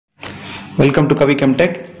Welcome to Kavi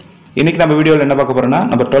Chemtech. இன்னைக்கு நம்ம வீடியோல என்ன பார்க்க போறோம்னா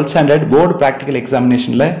நம்ம 12th standard board practical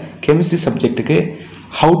examinationல chemistry subjectக்கு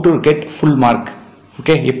how to get full mark.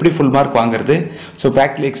 Okay, எப்படி full mark வாங்குறது? சோ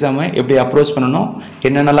practical exam எப்படி அப்ரோச் பண்ணனும்?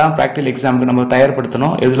 என்னென்னலாம் practical examக்கு நம்ம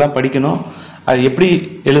தயார்படுத்தணும்? எதெல்லாம் படிக்கணும்? அது எப்படி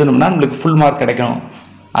எழுதணும்னா நமக்கு full mark கிடைக்கும்.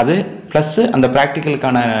 அது பிளஸ் அந்த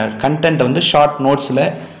practicalக்கான content வந்து short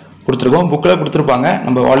notesல கொடுத்துருக்கோம். புக்கில் கொடுத்துருப்பாங்க,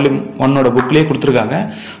 நம்ம வால்யூம் 1ஓட புக்லேயே கொடுத்துருக்காங்க.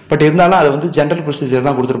 பட் இருந்தாலும் அது வந்து ஜென்ரல் ப்ரொசீஜர்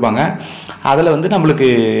தான் கொடுத்துருப்பாங்க. அதில் வந்து நம்மளுக்கு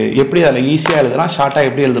எப்படி அதில் ஈஸியாக எழுதலாம், ஷார்ட்டாக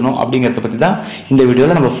எப்படி எழுதணும் அப்படிங்கிறத பற்றி தான் இந்த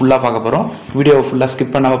வீடியோவில் நம்ம ஃபுல்லாக பார்க்க போகிறோம். வீடியோவை ஃபுல்லாக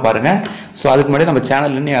ஸ்கிப் பண்ணாமல் பாருங்கள். ஸோ அதுக்கு முன்னாடி நம்ம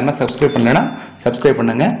சேனல்னு யாருன்னா சப்ஸ்கிரைப் பண்ணலைன்னா சப்ஸ்கிரைப்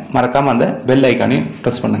பண்ணுங்கள். மறக்காமல் அந்த பெல் ஐக்கானையும்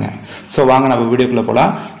ப்ரெஸ் பண்ணுங்கள். ஸோ வாங்க நம்ம வீடியோக்குள்ளே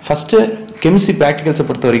போகலாம். ஃபஸ்ட்டு கெமிஸ்ட்ரி ப்ராக்டிகல்ஸை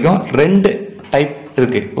பொறுத்த வரைக்கும் 2 டைப்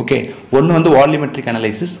இருக்கு. ஓகே, ஒன்று வந்து வால்யூமெட்ரிக்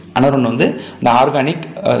அனலைசிஸ், அனதர் ஒன்று வந்து இந்த organic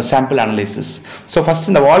sample analysis. So first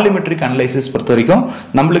இந்த வால்யூமெட்ரிக் அனலைசிஸ் பொறுத்த வரைக்கும்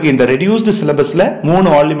நம்மளுக்கு இந்த ரெடியூஸ்டு சிலபஸில்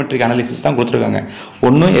 3 வால்யூமெட்ரிக் அனலைசிஸ் தான் கொடுத்துருக்காங்க.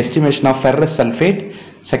 ஒன்று estimation of ferrous sulphate,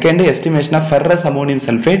 second estimation of ferrous ammonium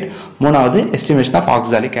sulphate, மூணாவது estimation of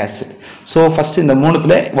oxalic acid. So first இந்த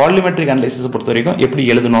மூணுத்தில் வால்யூமெட்ரிக் அனலைசிஸ் பொறுத்த வரைக்கும் எப்படி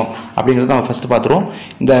எழுதணும் அப்படிங்கிறத நம்ம ஃபர்ஸ்ட் பார்த்துருவோம்.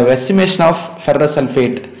 இந்த estimation of ferrous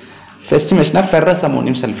sulphate, estimation of ferrous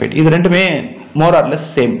ammonium sulphate, இது ரெண்டுமே more or less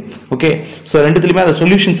same. Okay, so ரெண்டுத்துலையுமே அந்த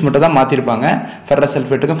சொல்யூஷன்ஸ் மட்டும் தான் மாற்றிருப்பாங்க. Ferrous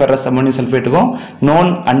சல்ஃபேட்டுக்கும் ferrous ammonium சல்ஃபேட்டுக்கும் known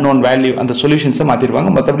unknown value அந்த சொல்யூஷன்ஸை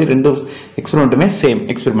மாற்றிருப்பாங்க. மற்றபடி ரெண்டு எக்ஸ்பெரிமெண்ட்டுமே சேம்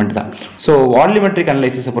எக்ஸ்பெரிமெண்ட் தான். ஸோ வால்யூமெட்ரிக்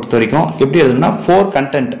அனலைசிஸை பொறுத்த வரைக்கும் எப்படி எழுதணும்னா 4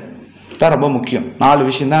 கண்டென்ட் தான் ரொம்ப முக்கியம். 4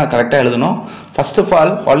 விஷயம் தான் கரெக்டாக எழுதணும். ஃபர்ஸ்ட் ஆஃப்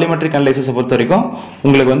ஆல் வால்யூமெட்ரிக் அனலைசிஸை பொறுத்த வரைக்கும்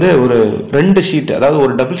உங்களுக்கு வந்து ஒரு 2 ஷீட், அதாவது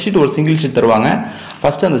ஒரு டபுள் ஷீட் ஒரு சிங்கிள் ஷீட் தருவாங்க.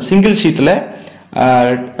 ஃபர்ஸ்ட் அந்த சிங்கிள் ஷீட்டில்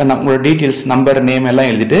உங்களோட டீட்டெயில்ஸ், நம்பர், நேம் எல்லாம்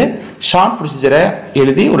எழுதிட்டு ஷார்ட் ப்ரொசீஜரை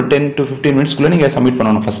எழுதி ஒரு 10 to 15 மினிட்ஸ்க்குள்ளே நீங்கள் சப்மிட்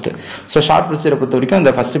பண்ணணும் ஃபஸ்ட்டு. ஸோ ஷார்ட் ப்ரொசீஜரை பொறுத்த வரைக்கும்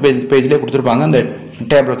அந்த ஃபஸ்ட் பேஜ்லேயே கொடுத்துருப்பாங்க அந்த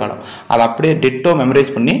டேபிள் காலம், அதை அப்படியே டிட்டோ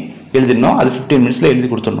மெமரைஸ் பண்ணி எழுதிடணும். அது 15 மினிட்ஸில் எழுதி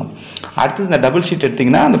கொடுத்துடணும். அடுத்தது இந்த டபுள் ஷீட்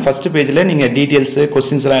எடுத்திங்கன்னா அந்த ஃபஸ்ட் பேஜில் நீங்கள் டீட்டெயில்ஸு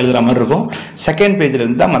கொஸ்டின்ஸ் எல்லாம் எழுதுகிற மாதிரி இருக்கும். செகண்ட் பேஜில்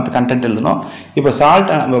இருந்து தான் மற்ற கண்டென்ட் எழுதணும்.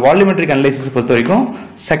 இப்போ வால்யூமெட்ரிக் அனலைசிஸ் பொறுத்த வரைக்கும்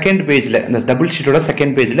செகண்ட் பேஜில், இந்த டபுள் ஷீட்டோட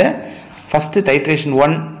செகண்ட் பேஜில் ஃபஸ்ட்டு டைட்ரேஷன்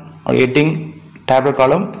 1 ஹெட்டிங் டேப்லெட்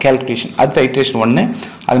காலம் கேல்குலேஷன், அது டைட்ரேஷன் 1.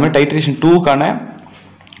 அது மாதிரி டைட்ரேஷன் 2க்கான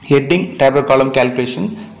ஹெட்டிங் டேப்லெட் காலம் கேல்குலேஷன்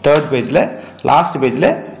தேர்ட் பேஜில், லாஸ்ட் பேஜில்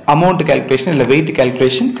அமௌண்ட் கேல்குலேஷன் இல்லை வெயிட்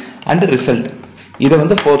கேல்குலேஷன் அண்ட் ரிசல்ட், இதை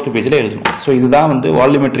வந்து 4th பேஜில் எழுதணும். ஸோ இதுதான் வந்து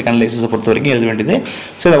வால்யூமெட்ரிக் அனலைசிஸை பொறுத்த வரைக்கும் எழுத வேண்டியது.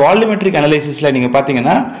 ஸோ இந்த வால்யூமெட்ரிக் அனலைசிஸில் நீங்கள்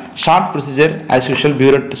பார்த்தீங்கன்னா short procedure as usual,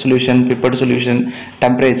 burette solution, பிப்பர்ட் solution,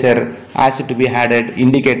 temperature, acid to be added,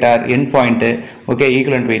 indicator, end point, okay,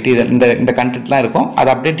 equivalent wait, இது இந்த கண்டென்ட்லாம் இருக்கும்.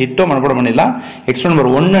 அதை அப்படியே டிட்டோ மனப்பாடம் பண்ணிடலாம். எக்ஸ்பெரிமெண்ட்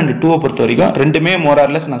நம்பர் 1 and 2 பொறுத்த வரைக்கும் ரெண்டுமே மோர்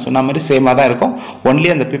ஆர் லெஸ் நான் சொன்ன மாதிரி சேமாக தான் இருக்கும். ஒன்லி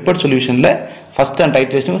அந்த பிப்பர்ட் சொல்யூஷனில் ஃபர்ஸ்ட் அண்ட்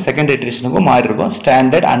டைட்ரேஷனுக்கும் செகண்ட் டைட்ரேஷனுக்கும் மாறி இருக்கும்.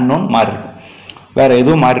 ஸ்டாண்டர்ட் அன்னோன் மாறி இருக்கும். வேறு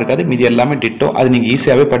எதுவும் மாறி இருக்காது. மீதி எல்லாமே டிட்டோ. அது நீங்கள்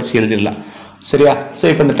ஈஸியாகவே படித்து எழுதிடலாம். சரியா? ஸோ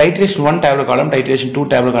இப்போ இந்த டைட்ரேஷன் 1 டேப்லெட் காலம், டைட்ரேஷன் 2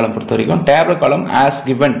 டேப்லெட் காலம் பொறுத்த வரைக்கும் டேப்லெட் காலம் ஆஸ்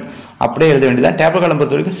கிவன் அப்படியே எழுத வேண்டியதான். டேப்லெட் காலம்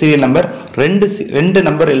பொறுத்த வரைக்கும் சீரியல் நம்பர் 2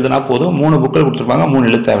 நம்பர் எழுதினா போதும். 3 புக்கில் கொடுத்துருப்பாங்க,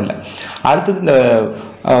 3 எழுத தேவையில்லை. அடுத்தது இந்த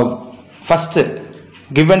ஃபஸ்ட்டு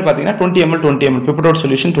கிவன் பார்த்தீங்கன்னா 20 ml 20 ml பிப்பரோட்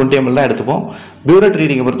சொல்யூஷன் 20 ml தான் எடுத்துப்போம். பியூரட்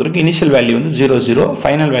ரீடிங்கை பொறுத்த வரைக்கும் இனிஷியல் வேல்யூ வந்து 00,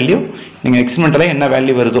 ஃபைனல் வேல்யூ நீங்கள் எக்ஸ்பெரிமெண்ட்டில் என்ன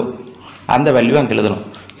வேல்யூ வருதோ அந்த வேல்யூ அங்கே எழுதணும்.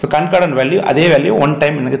 ஸோ கன்கார்டன்ட் வேல்யூ அதே வேல்யூ 1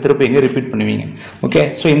 டைம் எனக்கு திருப்பி எங்கே ரிப்பீட் பண்ணுவீங்க. ஓகே,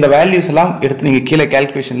 ஸோ இந்த வேல்யூஸ் எல்லாம் எடுத்து நீங்கள் கீழே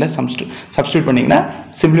கேல்குலேஷனில் சப்ஸ்டியூட் பண்ணிங்கன்னா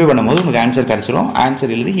சிம்பிளிஃபை பண்ணும்போது உங்களுக்கு ஆன்சர் கிடச்சிடும்.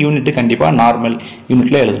 ஆன்சர் எழுதி யூனிட்டு கண்டிப்பாக நார்மல்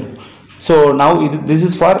யூனிட்டில் எழுதணும். So now this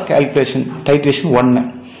is for calculation titration 1.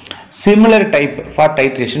 Similar type for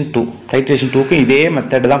titration 2. Titration 2க்கு இதே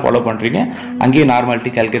மெத்தட் தான் ஃபாலோ பண்ணுறீங்க. அங்கேயே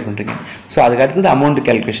நார்மாலிட்டி கேல்குலேட் பண்ணுறீங்க. ஸோ அதுக்கு அடுத்தது அமௌண்ட்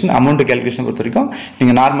கேல்குலேஷன். அமௌண்ட் கேல்குலேஷன் பொறுத்த வரைக்கும்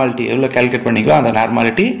நீங்கள் நார்மாலிட்டி எவ்வளோ கேல்குலேட் பண்ணிக்கோ அந்த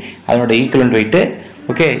நார்மாலிட்டி, அதனோட ஈக்குவலன்ட் வெயிட்டு.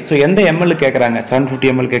 ஓகே, ஸோ எந்த எம்எல் கேட்குறாங்க, 750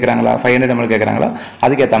 ml கேட்குறாங்களா, 500 ml கேட்குறாங்களா,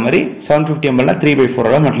 அதுக்கேற்ற மாதிரி 750 ml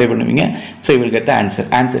 3/4 மல்டிப்ளை பண்ணுவீங்க. ஸோ இவங்களுக்கு ஏற்ற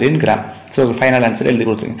ஆன்சர் இன் கிராம். ஸோ ஃபைனல் ஆன்சர் எழுதி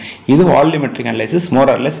கொடுத்துருங்க. இது volumetric analysis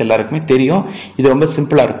more or less எல்லாருக்குமே தெரியும். இது ரொம்ப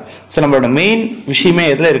சிம்பிளாக இருக்கும். ஸோ நம்மளோட மெயின் விஷயமே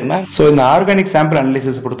எதில் இருக்குன்னா, ஸோ இந்த ஆர்கானிக் சாம்பிள்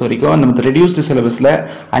அனலைசிஸ் பொறுத்த வரைக்கும் நம்ம ரெடியூஸ்டு சிலபஸில்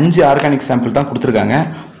 5 ஆர்கானிக் சாம்பிள் தான் கொடுத்துருக்காங்க.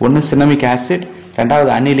 1 சினமிக் ஆசிட்,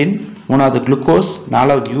 2வது அனிலின், 3வது குளுக்கோஸ்,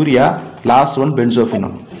 4வது யூரியா, லாஸ்ட் 1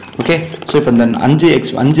 பென்சோஃபினோன். ஓகே, ஸோ இப்போ இந்த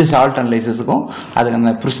 5 சால்ட் அனலைசிஸுக்கும்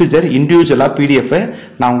அதுக்கான ப்ரொசீஜர் இண்டிவிஜுவலாக பிடிஎஃப்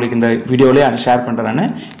நான் உங்களுக்கு இந்த வீடியோவிலே ஷேர் பண்ணுறேன்னு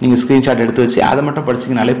நீங்கள் ஸ்க்ரீன்ஷாட் எடுத்து வச்சு அதை மட்டும்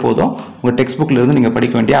படிச்சிங்கனாலே போதும். உங்கள் டெக்ஸ்ட் புக்கில் இருந்து நீங்கள்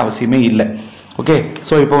படிக்க வேண்டிய அவசியமே இல்லை. ஓகே,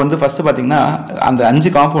 ஸோ இப்போ வந்து ஃபஸ்ட்டு பார்த்தீங்கன்னா அந்த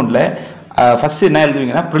 5 காம்பவுண்டில் ஃபஸ்ட்டு என்ன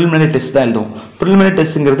எழுதுவீங்கன்னா ப்ரிலிமினரி டெஸ்ட் தான் எழுதுவோம். ப்ரிலிமினரி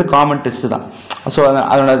டெஸ்ட்டுங்கிறது காமன் டெஸ்ட்டு தான். ஸோ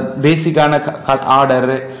அதோட பேசிக்கான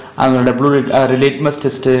ஆர்டர், அதோட blue litmus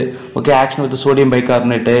test, okay, action with sodium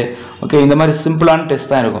bicarbonate, okay, இந்த மாதிரி சிம்பிளான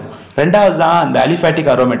டெஸ்ட் தான் இருக்கும். ரெண்டாவது தான் இந்த அலிஃபேட்டிக்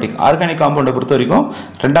அரோமேட்டிக். ஆர்கானிக் காம்பவுண்டை பொறுத்த வரைக்கும்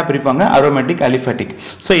ரெண்டாக பிரிப்பாங்க, அரோமேட்டிக் அலிஃபேட்டிக்.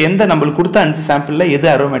 ஸோ எந்த நம்மளுக்கு கொடுத்த 5 சாம்பிளில் எது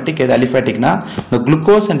அரோமேட்டிக் எது அலிஃபேட்டிக்னா இந்த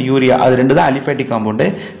குளுக்கோஸ் அண்ட் யூரியா அது ரெண்டு தான் aliphatic compound.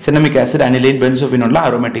 Cinnamic acid aniline பென்சோஃபினோன்லாம்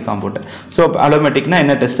aromatic compound. So அரோமேட்டிக்னா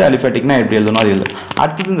என்ன டெஸ்ட், அலிஃபேட்டிக்னா எப்படி எழுதணும் அது எழுதும்.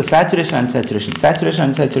 அடுத்தது இந்த சேச்சுரேஷன் அன்சேச்சுரேஷன். சேச்சுரேஷன்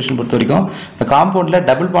அன்சேச்சுரேஷன் பொறுத்த வரைக்கும் இந்த காம்பவுண்டில்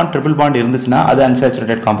டபுள் பாண்ட் ட்ரிபிள் பாண்ட் இருந்துச்சுன்னா அது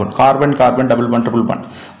unsaturated compound. Carbon carbon double bond triple bond.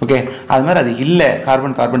 Okay, அது மாதிரி அது இல்லை,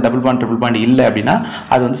 carbon carbon double bond triple bond இல்லை அப்படின்னா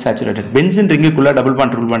அது வந்து saturated. Benzene ரிங்குக்குள்ள double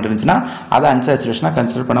bond triple bond இருந்துச்சுன்னா அதை அன்சேச்சுரேஷனாக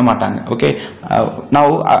கன்சிடர் பண்ண மாட்டாங்க. ஓகே,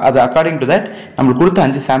 நவ் அது அக்கார்டிங் டு தட் நம்மளுக்கு கொடுத்த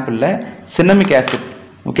 5 சாம்பிளில் சின்னமிக் ஆசிட்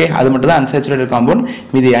ஓகே அது மட்டும் தான் அன்சேச்சுரேட்டட் காம்பவுண்ட்.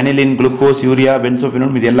 மீதி அனிலின் குளுக்கோஸ் யூரியா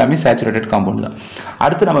பென்சோஃபினோன் மீதி எல்லாமே சேச்சுரேட்டட் காம்பவுண்ட் தான்.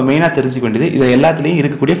 அடுத்து நம்ம மெயினாக தெரிஞ்சுக்க வேண்டியது இது எல்லாத்துலேயும்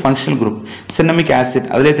இருக்கக்கூடிய ஃபங்க்ஷனல் குரூப். சின்னமிக் ஆசிட்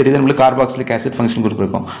அதிலே தெரியுது நம்மளுக்கு கார்பாக்சிலிக் ஆசிட் ஃபங்க்ஷன் குரூப்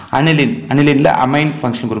இருக்கும். அனிலினில் அமைன்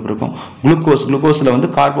ஃபங்க்ஷன் குரூப் இருக்கும். குளுக்கோஸில் வந்து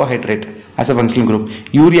carbohydrate as a functional group.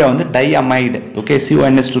 Urea வந்து டைஅமைடு. ஓகே,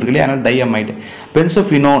 CONS2 இருக்கு இல்லையா, அதனால டைஅமைடு.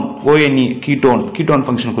 பென்சோஃபினோன் ONE கீட்டோன்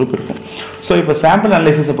ஃபங்க்ஷனல் குரூப் இருக்கும். ஸோ இப்போ சாம்பிள்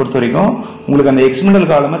அனலைசிஸை பொறுத்த வரைக்கும் உங்களுக்கு அந்த எக்ஸ்பெரிமெண்டல்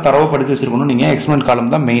காலமை தரவை படித்து வச்சிருக்கணும். நீங்கள் எக்ஸ்பெரிமெண்டல்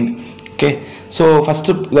காலம் தான் மெயின். ஓகே, ஸோ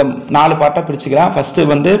ஃபஸ்ட்டு 4 பார்ட்டாக பிரிச்சுக்கலாம். ஃபஸ்ட்டு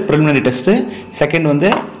வந்து ப்ரிலிமினரி டெஸ்ட்டு, செகண்ட் வந்து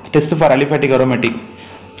test for aliphatic aromatic,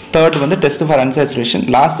 third வந்து டெஸ்ட் ஃபார் அன்சேச்சுரேஷன்,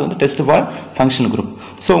 லாஸ்ட் வந்து test for functional group.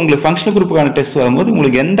 So உங்களுக்கு ஃபங்க்ஷனல் குரூப்புக்கான டெஸ்ட் வரும்போது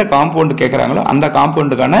உங்களுக்கு எந்த காம்பவுண்டு கேட்குறாங்களோ அந்த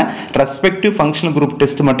காம்பவுண்டுக்கான ரெஸ்பெக்டிவ் ஃபங்க்ஷனல் குரூப்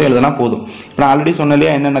டெஸ்ட் மட்டும் எழுதினா போதும். இப்போ நான் ஆல்ரெடி சொன்னாலே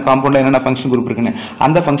என்னென்ன காம்பவுண்டில் என்னென்ன ஃபங்க்ஷனல் குரூப் இருக்குன்னு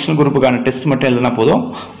அந்த ஃபங்க்ஷனல் குரூப்புக்கான டெஸ்ட் மட்டும் எழுதினா போதும்.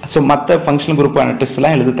 ஸோ மற்ற ஃபங்க்ஷனல் குரூப்புக்கான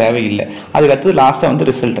டெஸ்ட்லாம் எழுத தேவையில்லை. அதுக்கடுத்து லாஸ்ட்டாக வந்து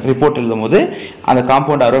ரிப்போர்ட் எழுதும் போது அந்த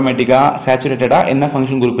காம்பவுண்ட் அரோமேட்டிக்காக சேச்சுரேட்டடாக என்ன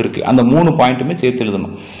ஃபங்க்ஷனல் குரூப் இருக்குது அந்த 3 பாயிண்ட்டுமே சேர்த்து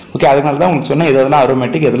எழுதணும். ஓகே, அதனால தான் உங்களுக்கு சொன்னால் எதெல்லாம்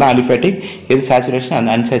அரோமேட்டிக் எதெல்லாம் அலிஃபேட்டிக் எது சேச்சுரேஷன்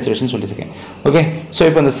அந்த அன்சேச்சுரேஷன் சொல்லியிருக்கேன். ஓகே, ஸோ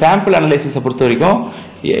இப்போ இந்த சாம்பிள் அனலைசிஸை பொறுத்த வரைக்கும்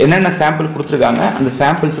என்னென்ன சாம்பிள் கொடுத்துருக்காங்க அந்த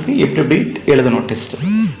சாம்பிள்ஸுக்கு எப்படி எழுதணும் டெஸ்ட்,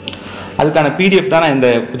 அதுக்கான PDF தான் நான் இந்த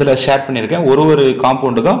இதில் ஷேர் பண்ணியிருக்கேன். ஒரு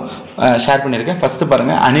காம்பவுண்டுக்கும் ஷேர் பண்ணியிருக்கேன். ஃபஸ்ட்டு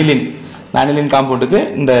பாருங்கள் அனிலின் காம்பவுண்டுக்கு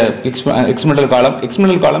இந்த எக்ஸ்பெரிமெண்டல்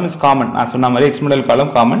காலம் இஸ் காமன். நான் சொன்ன மாதிரி எக்ஸ்பெரிமெண்டல்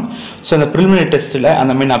காலம் காமன். ஸோ இந்த ப்ரிலிமினரி டெஸ்ட்டில்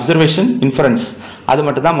அந்த மீன் அப்சர்வேஷன் இன்ஃபரன்ஸ் அது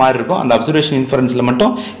மட்டும் தான் மாறி இருக்கும். அந்த அப்சர்வேஷன் இன்ஃபரன்ஸில்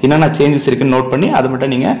மட்டும் என்னென்ன சேஞ்சஸ் இருக்குன்னு நோட் பண்ணி அது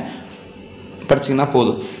மட்டும் நீங்கள் படிச்சிங்கன்னா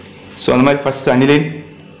போதும். ஸோ அந்த மாதிரி ஃபஸ்ட்டு அனிலின்.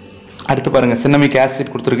 அடுத்து பாருங்கள் சின்னமிக் ஆசிட்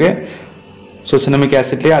கொடுத்துருக்கு. ஸோ சின்னமிக்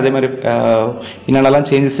ஆசிட்லேயே அதே மாதிரி என்னென்னலாம்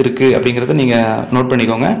சேஞ்சஸ் இருக்குது அப்படிங்கிறத நீங்கள் நோட்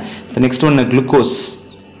பண்ணிக்கோங்க. நெக்ஸ்ட் ஒன்று glucose.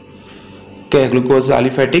 Okay, glucose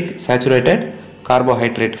aliphatic saturated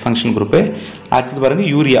carbohydrate function group. அடுத்தது பாருங்கள்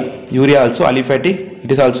urea also aliphatic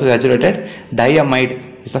it is also saturated டைஅமைடு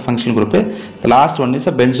is a function group. The last one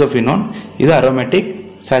is a பென்சோஃபினோன் இது aromatic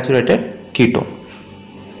saturated ketone.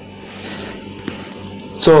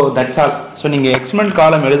 So that's all. So நீங்கள் experiment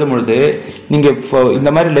காலம் எழுதும் பொழுது நீங்கள் இப்போ இந்த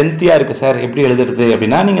மாதிரி லென்த்தியாக இருக்குது சார் எப்படி எழுதுறது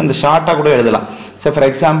அப்படின்னா நீங்கள் இந்த ஷார்ட்டாக கூட எழுதலாம். சார் ஃபார்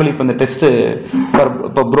எக்ஸாம்பிள் இப்போ இந்த டெஸ்ட்டு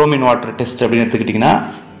இப்போ புரோமின் வாட்டர் டெஸ்ட் அப்படின்னு எடுத்துக்கிட்டிங்கன்னா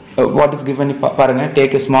what is given பாருங்க,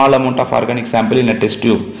 take a small amount of organic sample in a test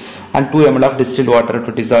tube and 2 ml of distilled water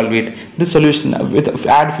to dissolve it. This solution with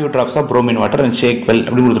add few drops of bromine water and shake well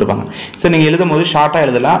அப்படி கொடுத்துருப்பாங்க. So நீங்கள் எழுதும் போது ஷார்ட்டாக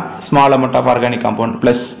எழுதலாம். small amount of organic compound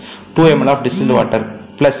plus 2 ml of distilled water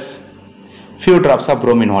plus few drops of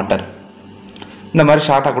bromine water இந்த மாதிரி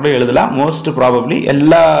ஷார்ட்டாக கூட எழுதலாம். மோஸ்ட் ப்ராபப்ளி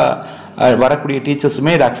எல்லா வரக்கூடிய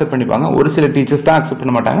டீச்சர்ஸுமே இதை அக்செப்ட் பண்ணிப்பாங்க. ஒரு சில டீச்சர்ஸ் தான் அக்செப்ட்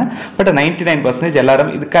பண்ண மாட்டாங்க. பட் 99% எல்லாரும்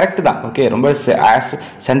இது கரெக்ட் தான். ஓகே, ரொம்ப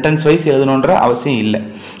சென்டென்ஸ் வைஸ் எழுதணுன்ற அவசியம் இல்லை.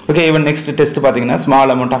 ஓகே, ஈவன் நெக்ஸ்ட் டெஸ்ட் பார்த்தீங்கன்னா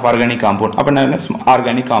small amount of organic compound அப்படின்னா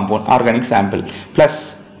organic compound organic sample plus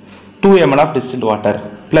 2 ml of distilled water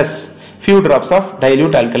plus few drops of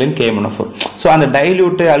dilute alkaline KMNO4. So அந்த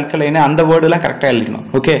dilute alkaline அந்த வேர்டுலாம் கரெக்டாக எழுதிக்கணும்.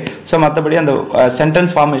 Okay, so மற்றபடி அந்த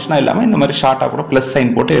சென்டென்ஸ் ஃபார்மேஷனாக இல்லாமல் இந்த மாதிரி ஷார்ட்டாக கூட ப்ளஸ்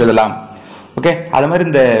சைன் போட்டு எழுதலாம். ஓகே, அது மாதிரி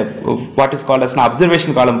இந்த what is called Asna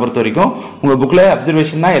observation காலம் பொறுத்த வரைக்கும் உங்கள் புக்கில்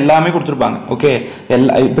அப்சர்வேஷன்னா எல்லாமே கொடுத்துருப்பாங்க. ஓகே,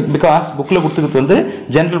 பிகாஸ் புக்கில் கொடுத்துக்கிறது வந்து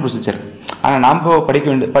ஜென்ரல் ப்ரொசீஜர். ஆனால் நாம்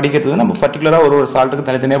படிக்கிறது நம்ம பர்டிகுலராக ஒரு சால்ட்டுக்கு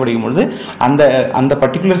தனித்தனியாக படிக்கும்பொழுது அந்த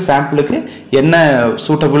பர்டிகுலர் சாம்பிளுக்கு என்ன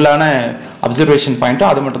சூட்டபுளான அப்சர்வேஷன் பாயிண்ட்டோ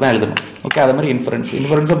அதை மட்டும் தான் எழுதணும். ஓகே, அது மாதிரி இன்ஃபரன்ஸை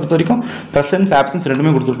பொறுத்த வரைக்கும் ப்ரெசன்ஸ் ஆப்சன்ஸ்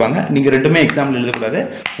ரெண்டுமே கொடுத்துருப்பாங்க. நீங்கள் ரெண்டுமே எக்ஸாம்பிள் எழுதக்கூடாது.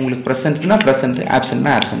 உங்களுக்கு ப்ரெசன்ட்னா ப்ரெசன்ட்,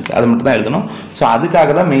 ஆப்சன்ட்னா ஆப்சன்ஸ், அது மட்டும் தான் எழுதணும். ஸோ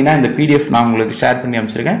அதுக்காக தான் மெயினாக இந்த PDF நான் உங்களுக்கு ஷேர் பண்ணி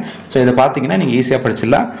அமைச்சிருக்கேன். ஸோ இதை பார்த்தீங்கன்னா நீங்கள் ஈஸியாக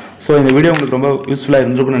படிச்சிடலாம். ஸோ இந்த வீடியோ உங்களுக்கு ரொம்ப யூஸ்ஃபுல்லாக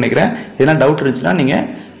இருந்திருக்குன்னு நினைக்கிறேன். எதனா டவுட் இருந்துச்சுன்னா நீங்கள்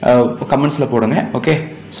கமெண்ட்ஸில் போடுங்க. ஓகே,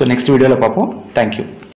 ஸோ நெக்ஸ்ட் வீடியோவில் பார்ப்போம். தேங்க்யூ.